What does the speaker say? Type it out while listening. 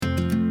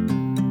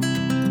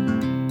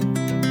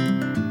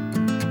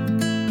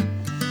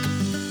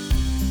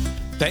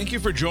Thank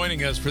you for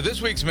joining us for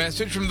this week's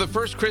message from the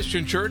First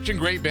Christian Church in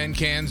Great Bend,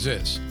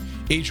 Kansas.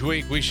 Each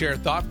week we share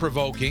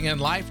thought-provoking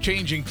and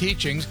life-changing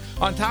teachings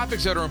on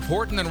topics that are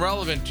important and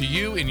relevant to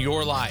you in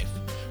your life.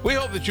 We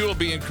hope that you will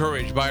be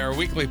encouraged by our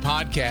weekly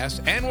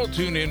podcast and will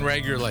tune in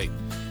regularly.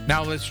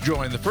 Now let's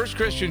join the First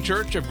Christian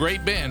Church of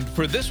Great Bend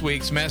for this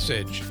week's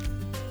message.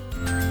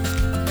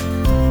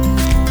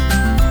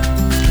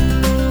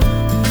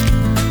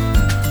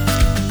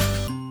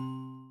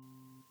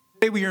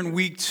 Today we are in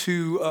week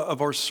 2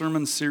 of our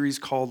sermon series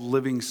called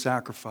Living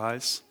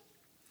Sacrifice.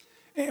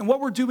 And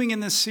what we're doing in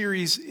this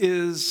series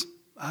is,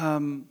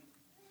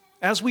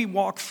 as we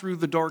walk through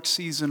the dark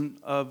season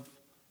of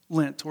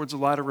Lent towards the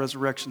light of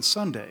Resurrection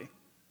Sunday,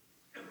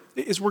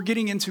 is we're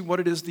getting into what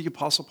it is the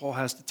Apostle Paul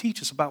has to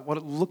teach us about what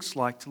it looks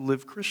like to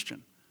live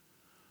Christian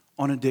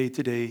on a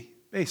day-to-day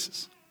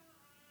basis.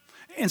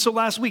 And so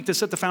last week, to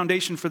set the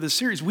foundation for this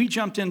series, we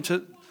jumped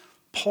into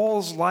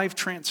Paul's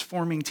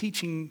life-transforming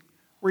teaching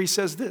where he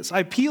says this: I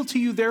appeal to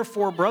you,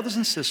 therefore, brothers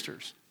and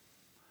sisters,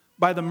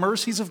 by the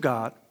mercies of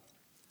God,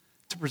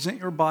 to present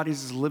your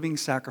bodies as a living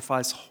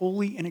sacrifice,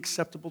 holy and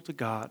acceptable to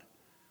God,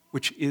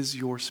 which is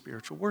your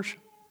spiritual worship.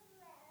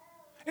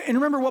 And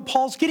remember, what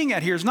Paul's getting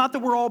at here is not that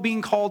we're all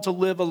being called to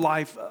live a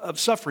life of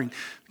suffering,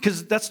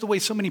 because that's the way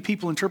so many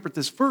people interpret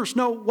this verse.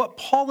 No, what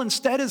Paul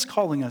instead is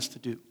calling us to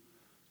do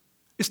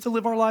is to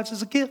live our lives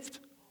as a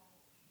gift.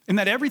 And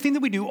that everything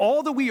that we do,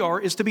 all that we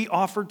are, is to be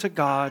offered to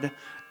God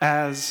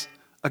as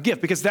a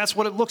gift, because that's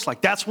what it looks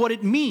like. That's what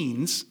it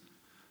means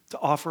to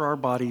offer our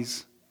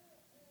bodies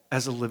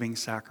as a living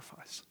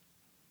sacrifice.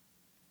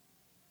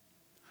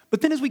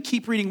 But then as we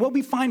keep reading, what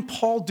we find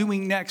Paul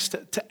doing next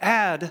to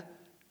add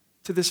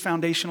to this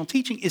foundational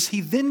teaching is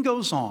he then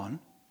goes on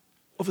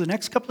over the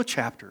next couple of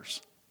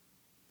chapters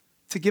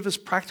to give us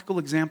practical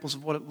examples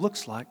of what it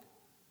looks like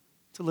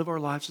to live our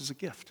lives as a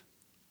gift.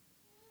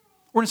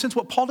 Or in a sense,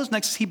 what Paul does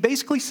next is he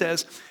basically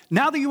says,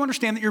 now that you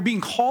understand that you're being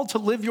called to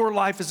live your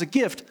life as a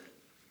gift,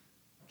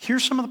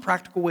 here's some of the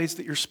practical ways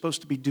that you're supposed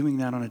to be doing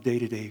that on a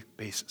day-to-day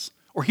basis.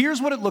 Or here's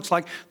what it looks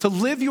like to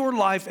live your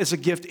life as a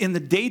gift in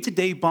the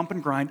day-to-day bump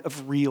and grind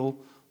of real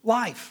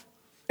life.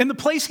 And the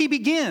place he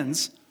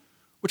begins,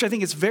 which I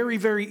think is very,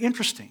 very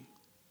interesting,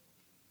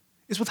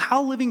 is with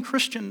how living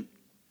Christian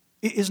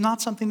is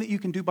not something that you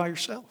can do by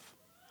yourself,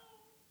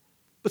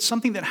 but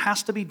something that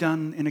has to be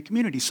done in a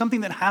community,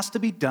 something that has to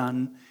be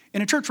done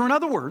in a church. Or in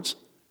other words,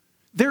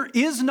 there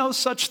is no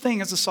such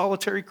thing as a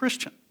solitary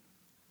Christian.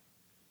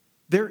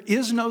 There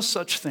is no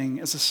such thing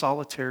as a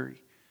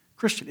solitary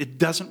Christian. It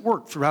doesn't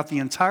work throughout the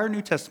entire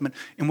New Testament.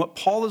 And what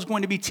Paul is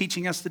going to be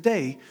teaching us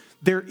today,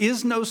 there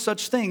is no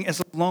such thing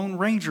as a lone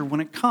ranger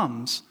when it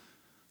comes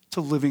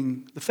to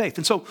living the faith.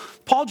 And so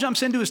Paul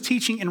jumps into his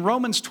teaching in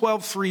Romans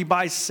 12:3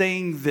 by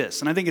saying this.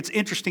 And I think it's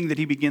interesting that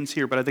he begins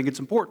here, but I think it's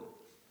important.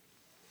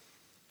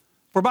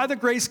 For by the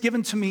grace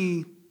given to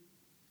me,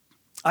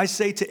 I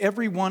say to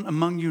everyone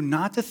among you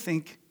not to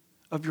think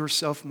of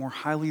yourself more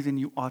highly than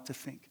you ought to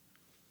think,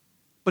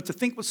 but to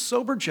think with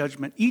sober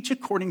judgment, each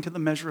according to the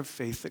measure of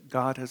faith that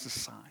God has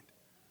assigned.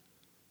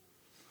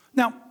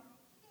 Now,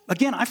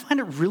 again, I find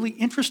it really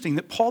interesting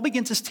that Paul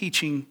begins his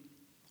teaching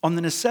on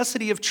the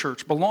necessity of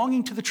church,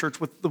 belonging to the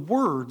church, with the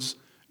words,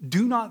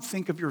 do not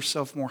think of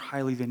yourself more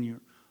highly than you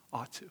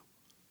ought to.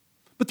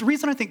 But the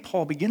reason I think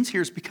Paul begins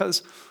here is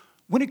because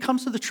when it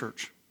comes to the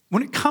church,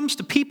 when it comes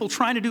to people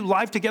trying to do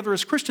life together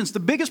as Christians, the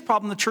biggest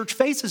problem the church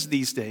faces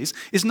these days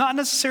is not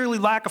necessarily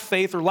lack of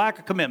faith or lack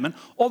of commitment,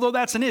 although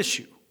that's an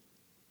issue.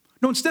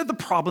 No, instead the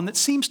problem that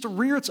seems to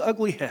rear its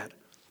ugly head,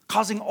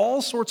 causing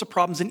all sorts of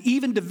problems and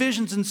even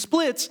divisions and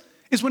splits,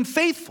 is when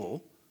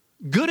faithful,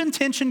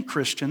 good-intentioned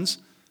Christians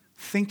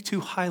think too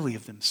highly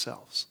of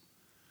themselves.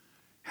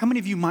 How many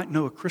of you might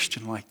know a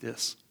Christian like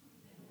this?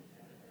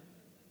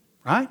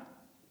 Right?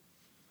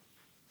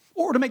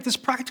 Or to make this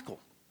practical,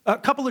 a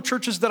couple of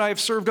churches that I have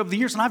served over the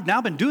years, and I've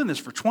now been doing this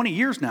for 20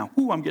 years now.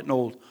 Ooh, I'm getting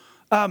old.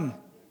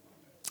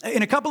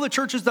 In a couple of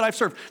churches that I've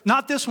served,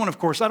 not this one, of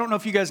course. I don't know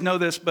if you guys know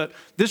this, but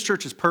this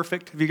church is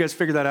perfect. Have you guys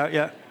figured that out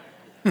yet?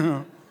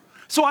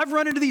 So I've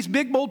run into these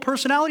big, bold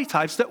personality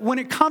types that when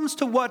it comes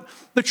to what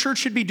the church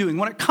should be doing,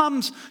 when it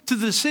comes to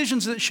the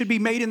decisions that should be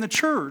made in the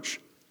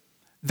church,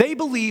 they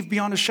believe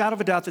beyond a shadow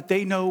of a doubt that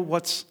they know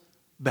what's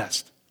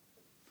best.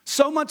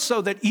 So much so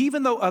that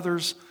even though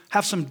others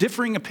have some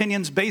differing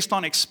opinions based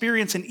on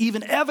experience and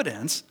even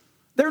evidence,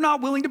 they're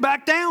not willing to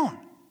back down.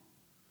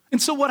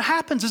 And so what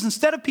happens is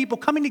instead of people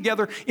coming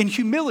together in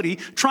humility,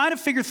 trying to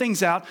figure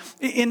things out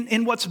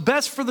in what's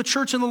best for the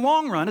church in the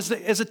long run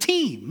as a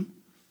team,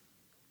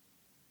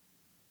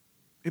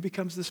 it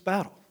becomes this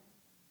battle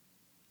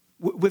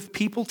with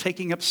people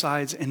taking up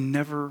sides and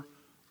never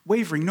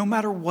wavering, no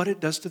matter what it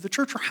does to the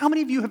church. Or how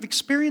many of you have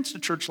experienced a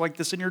church like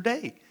this in your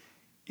day?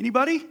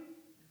 Anybody?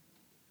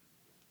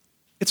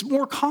 It's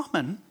more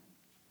common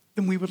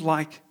than we would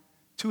like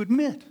to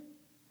admit.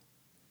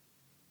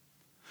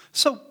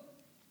 So,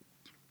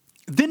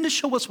 then to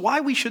show us why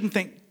we shouldn't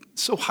think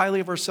so highly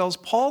of ourselves,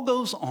 Paul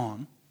goes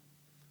on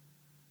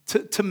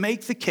to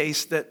make the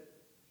case that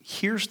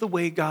here's the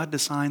way God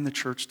designed the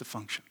church to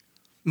function.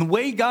 And the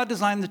way God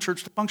designed the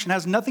church to function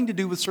has nothing to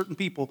do with certain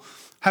people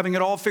having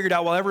it all figured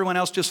out while everyone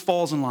else just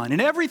falls in line.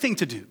 And everything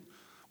to do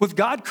with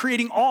God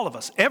creating all of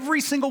us,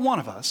 every single one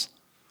of us,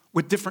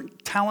 with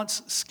different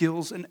talents,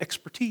 skills, and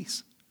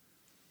expertise.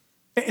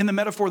 And the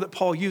metaphor that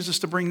Paul uses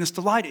to bring this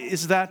to light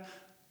is that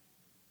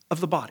of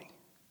the body,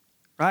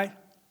 right?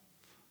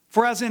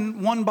 For as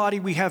in one body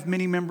we have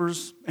many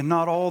members, and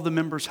not all the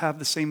members have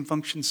the same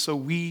functions, so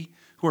we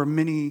who are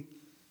many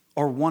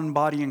are one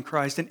body in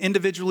Christ, and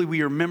individually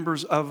we are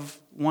members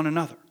of one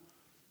another.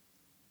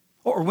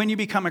 Or when you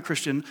become a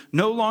Christian,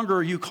 no longer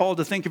are you called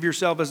to think of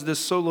yourself as this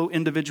solo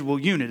individual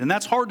unit. And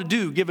that's hard to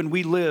do given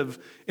we live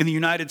in the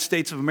United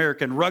States of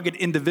America and rugged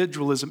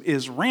individualism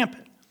is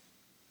rampant.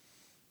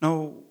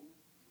 No,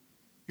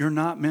 you're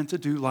not meant to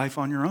do life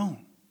on your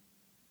own.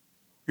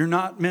 You're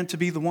not meant to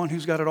be the one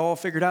who's got it all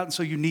figured out, and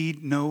so you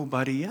need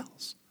nobody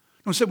else.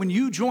 No, so when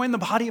you join the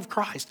body of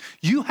Christ,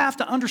 you have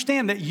to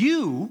understand that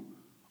you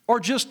are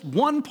just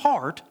one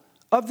part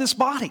of this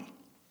body.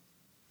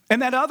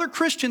 And that other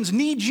Christians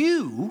need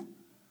you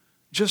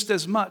just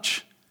as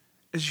much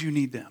as you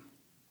need them.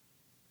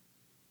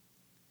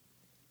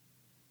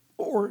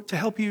 Or to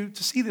help you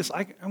to see this,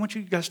 I want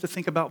you guys to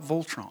think about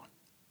Voltron.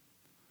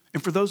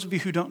 And for those of you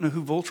who don't know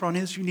who Voltron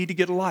is, you need to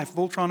get a life.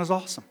 Voltron is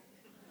awesome.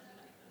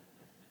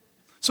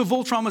 So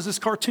Voltron was this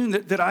cartoon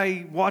that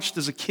I watched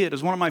as a kid. It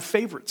was one of my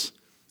favorites.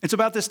 It's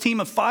about this team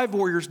of 5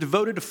 warriors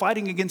devoted to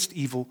fighting against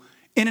evil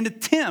in an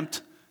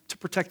attempt to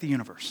protect the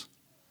universe.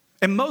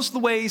 And most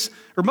of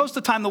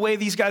the time, the way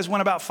these guys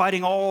went about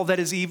fighting all that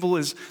is evil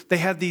is they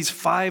had these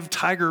 5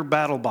 tiger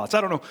battle bots. I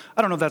don't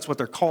know if that's what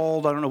they're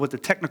called. I don't know what the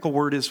technical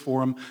word is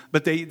for them.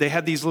 But they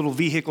had these little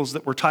vehicles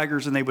that were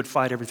tigers, and they would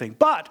fight everything.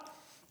 But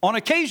on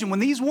occasion, when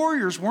these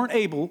warriors weren't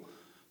able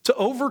to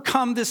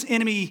overcome this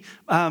enemy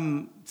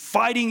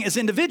fighting as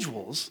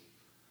individuals,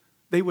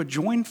 they would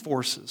join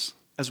forces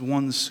as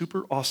one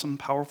super awesome,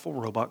 powerful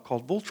robot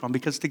called Voltron,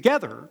 because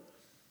together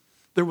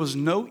there was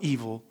no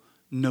evil,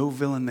 no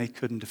villain they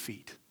couldn't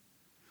defeat.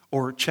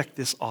 Or check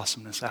this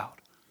awesomeness out.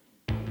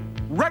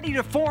 Ready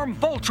to form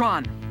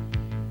Voltron.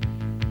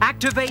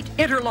 Activate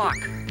interlock.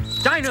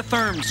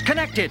 Dynatherms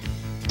connected.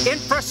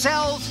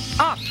 Infracells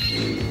up.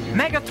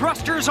 Mega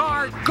thrusters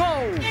are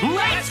go.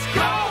 Let's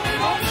go,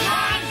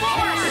 Voltron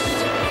Force!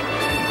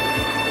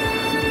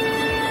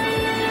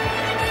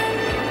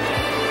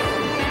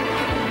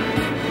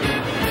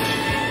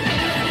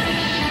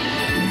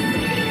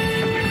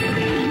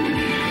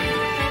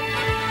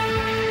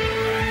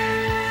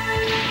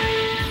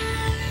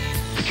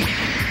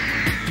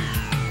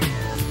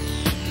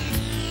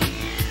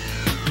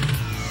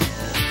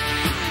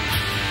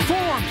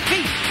 Form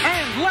feet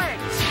and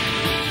legs.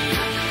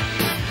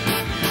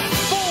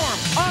 Form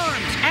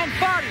arms and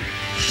body.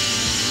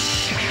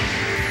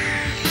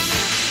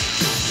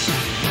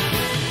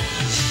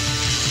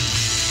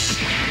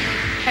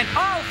 And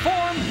all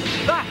form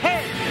the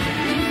head.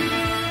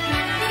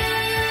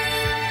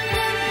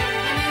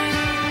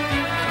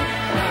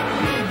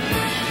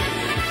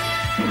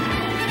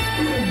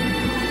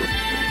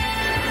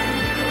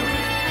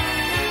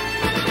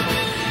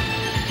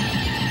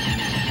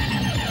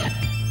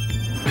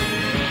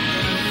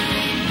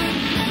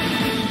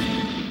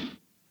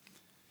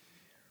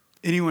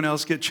 Anyone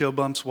else get chill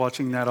bumps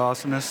watching that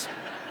awesomeness?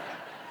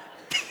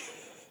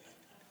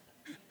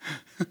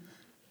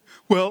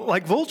 Well,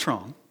 like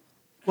Voltron,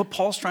 what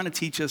Paul's trying to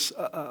teach us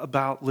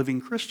about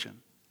living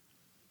Christian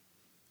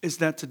is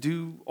that to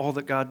do all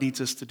that God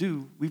needs us to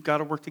do, we've got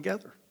to work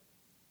together.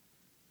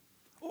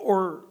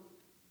 Or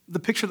the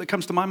picture that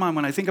comes to my mind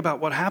when I think about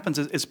what happens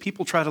is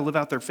people try to live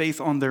out their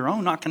faith on their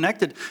own, not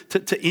connected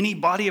to any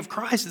body of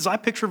Christ, is I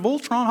picture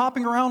Voltron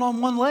hopping around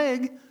on one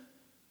leg,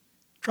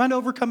 trying to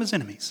overcome his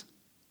enemies.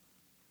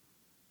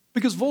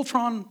 Because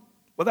Voltron,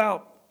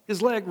 without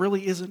his leg,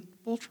 really isn't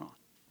Voltron.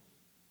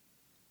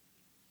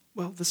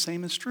 Well, the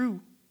same is true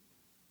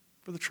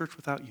for the church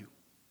without you.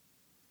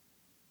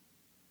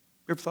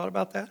 You ever thought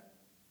about that?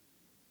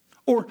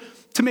 Or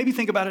to maybe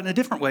think about it in a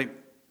different way,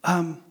 I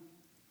want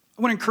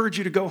to encourage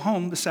you to go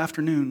home this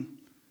afternoon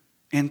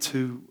and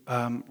to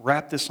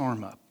wrap this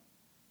arm up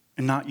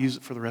and not use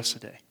it for the rest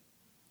of the day.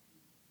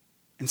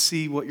 And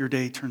see what your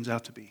day turns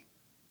out to be.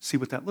 See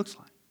what that looks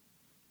like.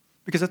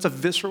 Because that's a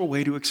visceral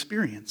way to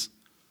experience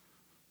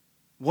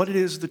what it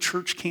is the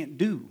church can't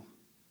do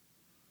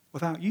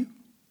without you.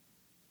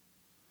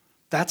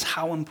 That's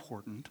how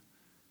important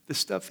this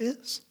stuff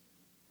is.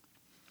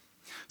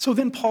 So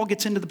then Paul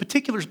gets into the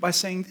particulars by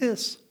saying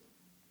this.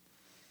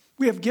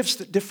 We have gifts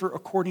that differ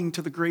according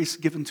to the grace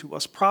given to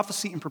us.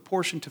 Prophecy in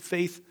proportion to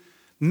faith,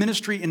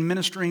 ministry in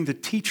ministering, the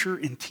teacher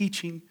in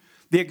teaching,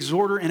 the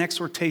exhorter in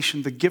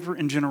exhortation, the giver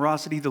in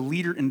generosity, the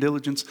leader in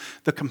diligence,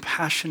 the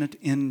compassionate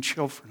in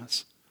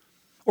cheerfulness.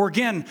 Or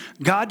again,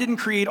 God didn't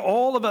create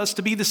all of us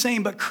to be the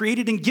same, but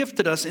created and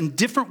gifted us in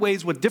different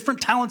ways with different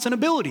talents and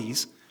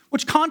abilities,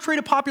 which, contrary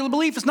to popular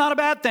belief, is not a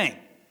bad thing.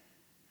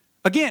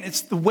 Again,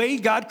 it's the way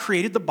God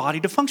created the body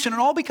to function.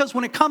 And all because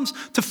when it comes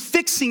to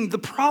fixing the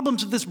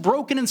problems of this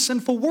broken and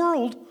sinful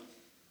world,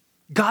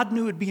 God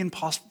knew it'd be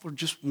impossible for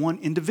just one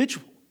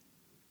individual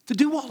to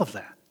do all of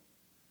that,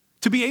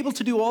 to be able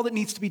to do all that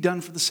needs to be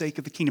done for the sake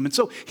of the kingdom. And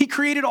so he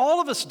created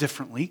all of us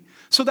differently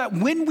so that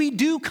when we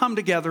do come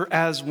together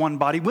as one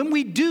body, when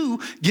we do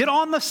get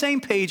on the same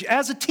page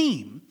as a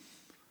team,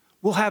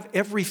 we'll have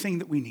everything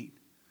that we need.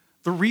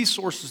 The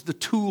resources, the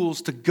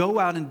tools to go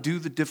out and do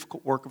the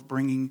difficult work of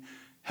bringing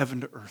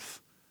heaven to earth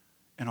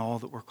and all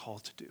that we're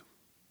called to do.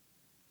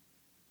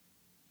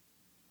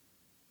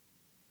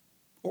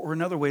 Or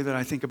another way that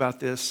I think about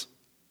this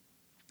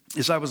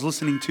is I was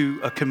listening to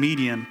a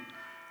comedian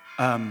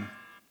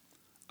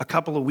a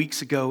couple of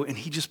weeks ago, and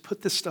he just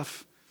put this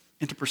stuff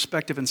into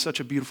perspective in such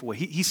a beautiful way.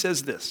 He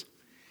says this.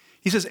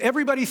 He says,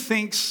 everybody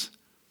thinks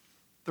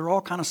they're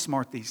all kind of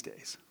smart these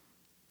days.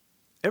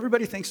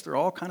 Everybody thinks they're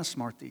all kind of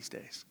smart these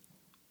days.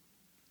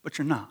 But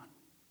you're not.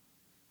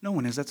 No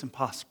one is. That's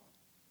impossible.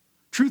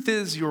 Truth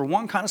is, you're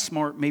one kind of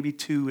smart, maybe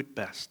two at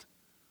best.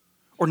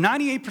 Or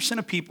 98%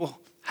 of people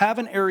have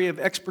an area of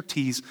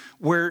expertise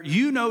where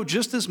you know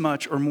just as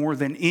much or more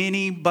than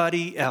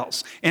anybody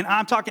else. And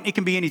I'm talking, it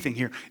can be anything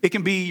here. It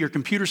can be your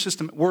computer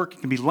system at work. It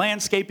can be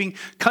landscaping,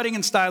 cutting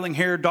and styling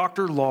hair,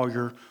 doctor,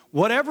 lawyer.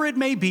 Whatever it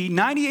may be,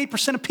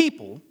 98% of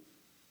people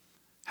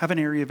have an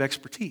area of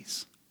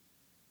expertise.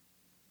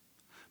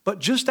 But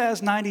just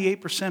as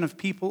 98% of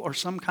people are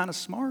some kind of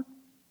smart,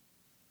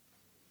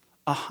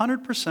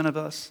 100% of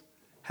us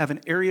have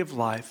an area of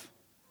life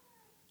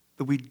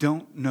that we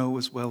don't know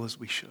as well as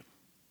we should.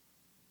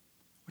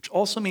 Which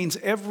also means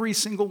every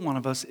single one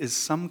of us is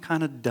some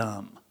kind of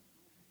dumb.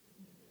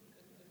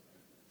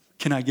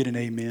 Can I get an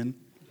amen?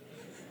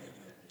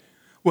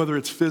 Whether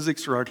it's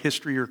physics or art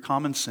history or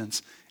common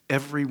sense,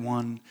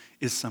 everyone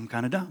is some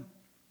kind of dumb.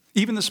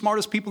 Even the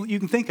smartest people that you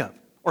can think of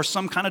are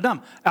some kind of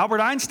dumb.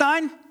 Albert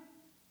Einstein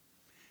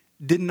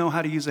didn't know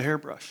how to use a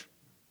hairbrush.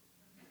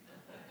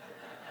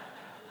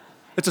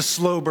 It's a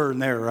slow burn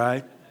there,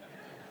 right?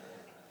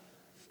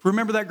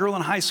 Remember that girl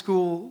in high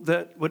school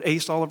that would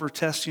ace all of her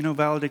tests,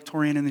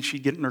 valedictorian, and then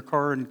she'd get in her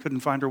car and couldn't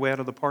find her way out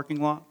of the parking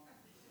lot?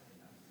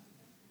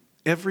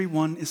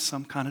 Everyone is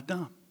some kind of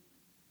dumb.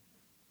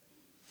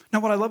 Now,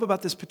 what I love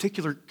about this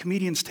particular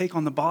comedian's take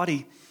on the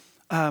body,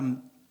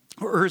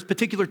 or his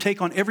particular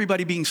take on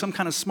everybody being some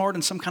kind of smart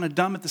and some kind of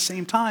dumb at the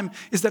same time,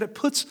 is that it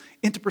puts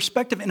into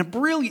perspective in a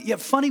brilliant yet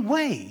funny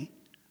way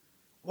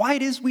why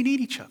it is we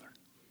need each other.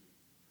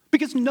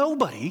 Because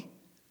nobody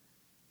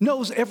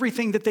knows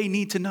everything that they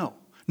need to know.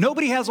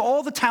 Nobody has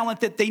all the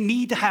talent that they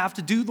need to have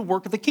to do the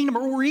work of the kingdom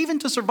or even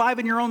to survive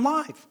in your own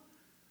life.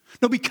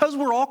 No, because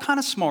we're all kind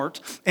of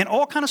smart and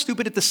all kind of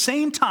stupid at the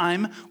same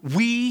time,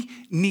 we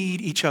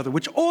need each other,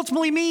 which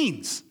ultimately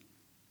means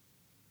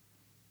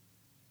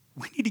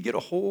we need to get a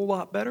whole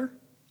lot better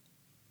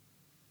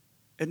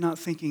at not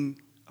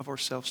thinking of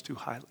ourselves too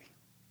highly.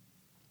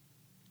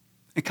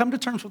 And come to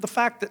terms with the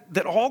fact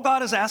that all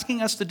God is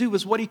asking us to do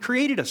is what he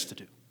created us to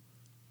do.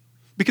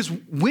 Because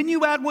when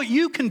you add what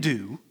you can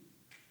do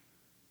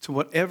to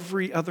what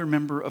every other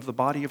member of the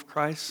body of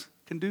Christ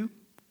can do,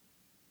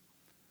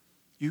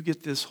 you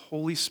get this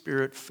Holy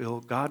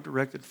Spirit-filled,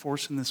 God-directed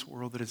force in this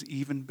world that is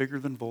even bigger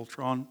than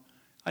Voltron.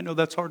 I know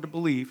that's hard to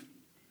believe.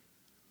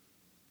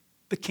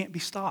 That can't be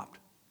stopped.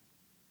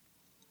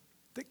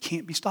 That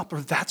can't be stopped.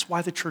 Or that's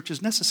why the church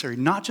is necessary.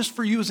 Not just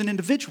for you as an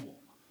individual,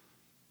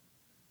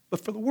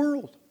 but for the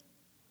world.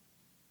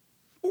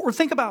 Or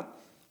think about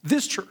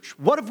this church.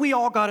 What if we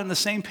all got on the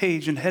same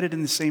page and headed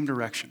in the same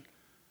direction?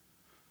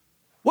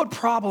 What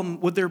problem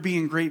would there be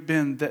in Great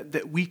Bend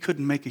that we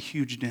couldn't make a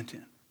huge dent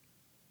in?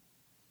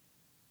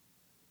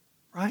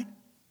 Right?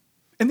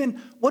 And then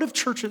what if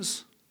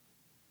churches,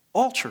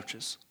 all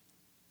churches,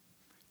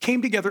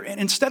 came together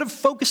and instead of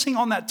focusing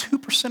on that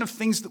 2% of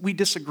things that we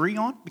disagree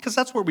on, because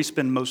that's where we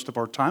spend most of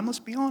our time, let's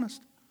be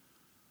honest.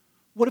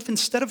 What if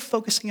instead of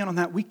focusing on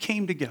that, we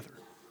came together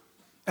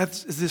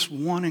as this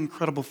one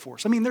incredible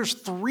force? I mean, there's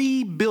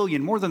 3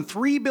 billion, more than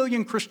 3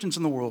 billion Christians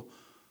in the world.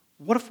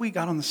 What if we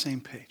got on the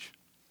same page?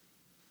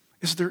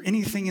 Is there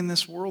anything in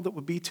this world that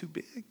would be too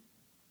big?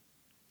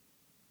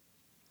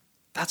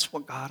 That's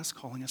what God is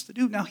calling us to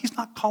do. Now, he's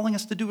not calling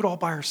us to do it all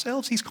by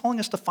ourselves. He's calling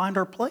us to find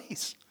our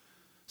place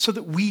so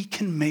that we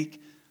can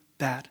make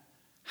that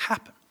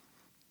happen.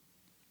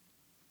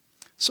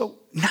 So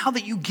now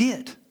that you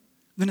get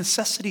the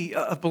necessity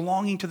of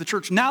belonging to the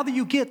church, now that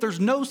you get there's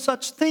no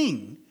such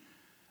thing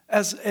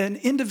as an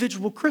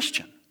individual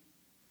Christian,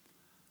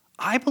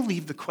 I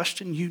believe the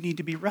question you need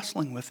to be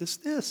wrestling with is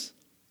this.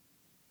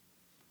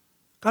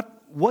 God,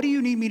 what do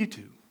you need me to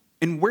do?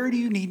 And where do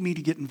you need me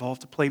to get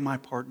involved to play my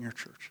part in your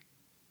church?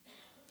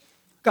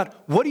 God,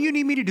 what do you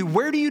need me to do?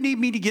 Where do you need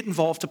me to get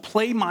involved to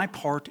play my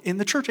part in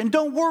the church? And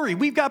don't worry,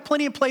 we've got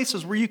plenty of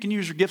places where you can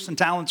use your gifts and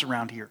talents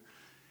around here.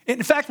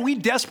 In fact, we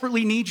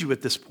desperately need you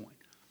at this point.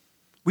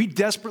 We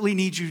desperately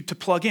need you to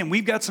plug in.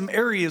 We've got some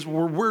areas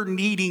where we're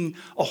needing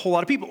a whole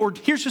lot of people. Or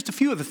here's just a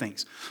few of the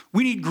things.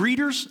 We need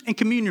greeters and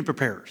communion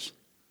preparers.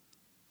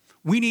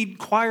 We need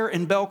choir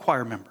and bell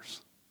choir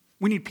members.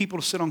 We need people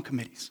to sit on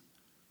committees.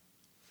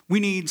 We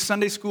need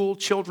Sunday school,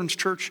 children's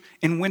church,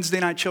 and Wednesday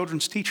night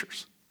children's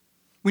teachers.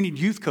 We need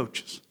youth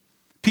coaches,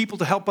 People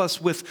to help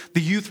us with the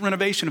youth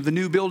renovation of the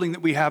new building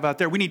that we have out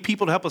there. We need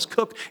people to help us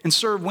cook and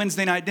serve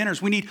Wednesday night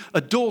dinners. We need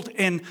adult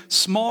and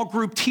small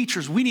group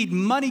teachers. We need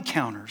money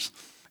counters.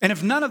 And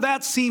if none of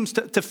that seems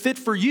to fit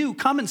for you,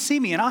 come and see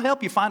me and I'll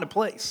help you find a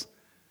place.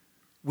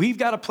 We've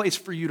got a place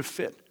for you to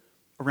fit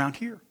around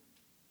here.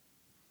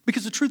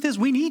 Because the truth is,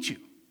 we need you.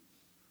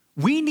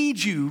 We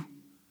need you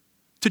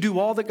to do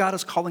all that God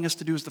is calling us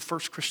to do as the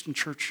First Christian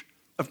Church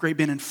of Great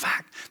Bend. In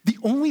fact, the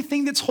only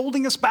thing that's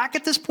holding us back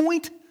at this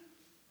point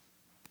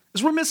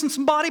is we're missing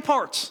some body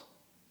parts.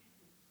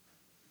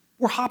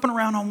 We're hopping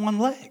around on one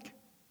leg.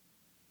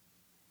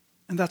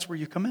 And that's where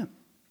you come in.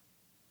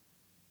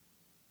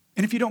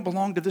 And if you don't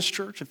belong to this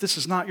church, if this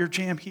is not your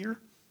jam here,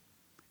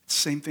 the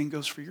same thing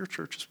goes for your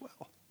church as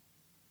well.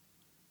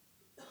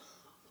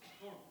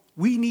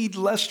 We need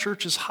less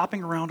churches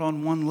hopping around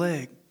on one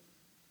leg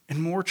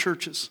and more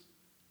churches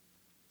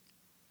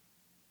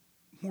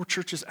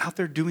out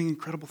there doing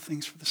incredible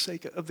things for the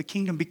sake of the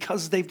kingdom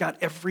because they've got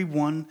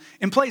everyone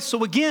in place.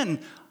 So again,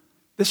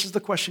 this is the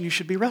question you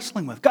should be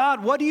wrestling with.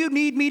 God, what do you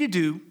need me to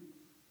do?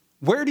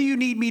 Where do you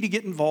need me to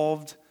get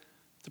involved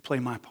to play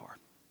my part?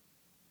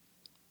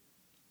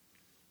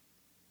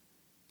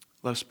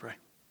 Let us pray.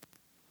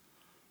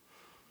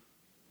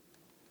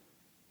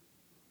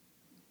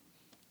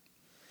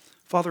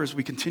 Father, as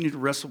we continue to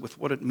wrestle with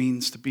what it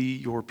means to be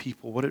your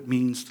people, what it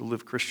means to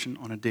live Christian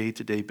on a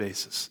day-to-day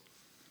basis,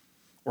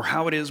 or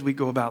how it is we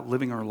go about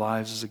living our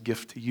lives as a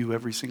gift to you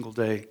every single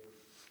day,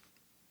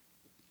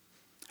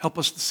 help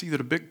us to see that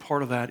a big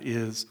part of that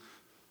is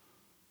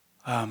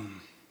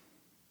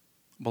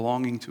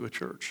belonging to a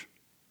church.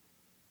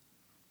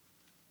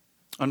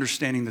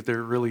 Understanding that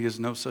there really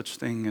is no such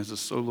thing as a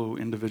solo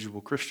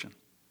individual Christian,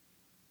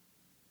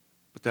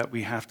 but that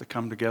we have to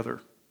come together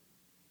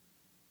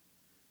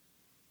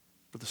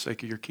for the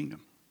sake of your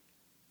kingdom.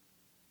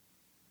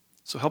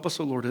 So help us,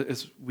 O Lord,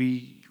 as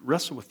we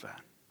wrestle with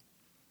that,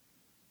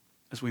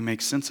 as we make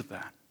sense of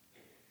that,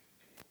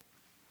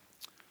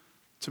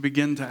 to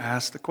begin to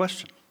ask the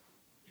question,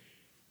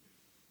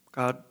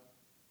 God,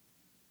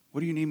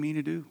 what do you need me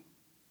to do?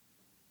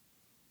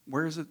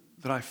 Where is it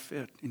that I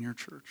fit in your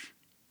church?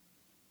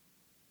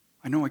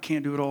 I know I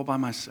can't do it all by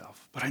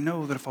myself, but I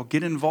know that if I'll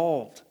get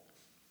involved,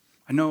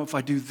 I know if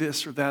I do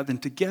this or that, then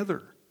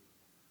together,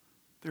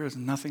 there is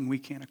nothing we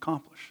can't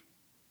accomplish.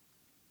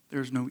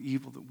 There is no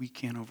evil that we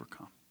can't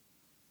overcome.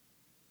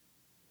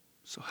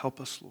 So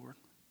help us, Lord.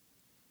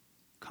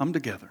 Come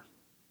together.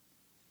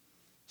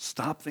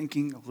 Stop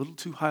thinking a little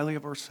too highly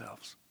of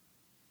ourselves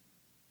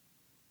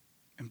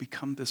and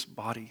become this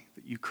body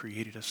that you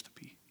created us to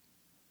be.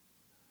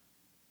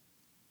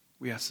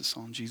 We ask this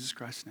all in Jesus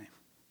Christ's name.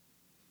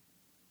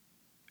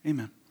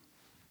 Amen.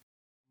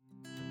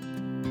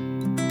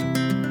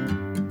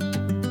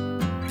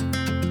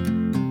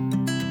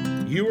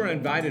 You are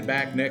invited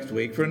back next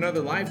week for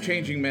another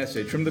life-changing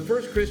message from the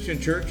First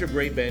Christian Church of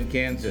Great Bend,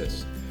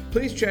 Kansas.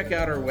 Please check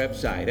out our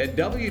website at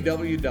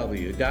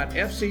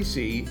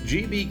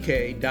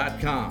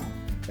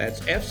www.fccgbk.com.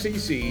 That's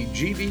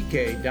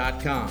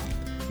fccgbk.com.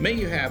 May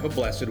you have a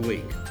blessed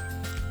week.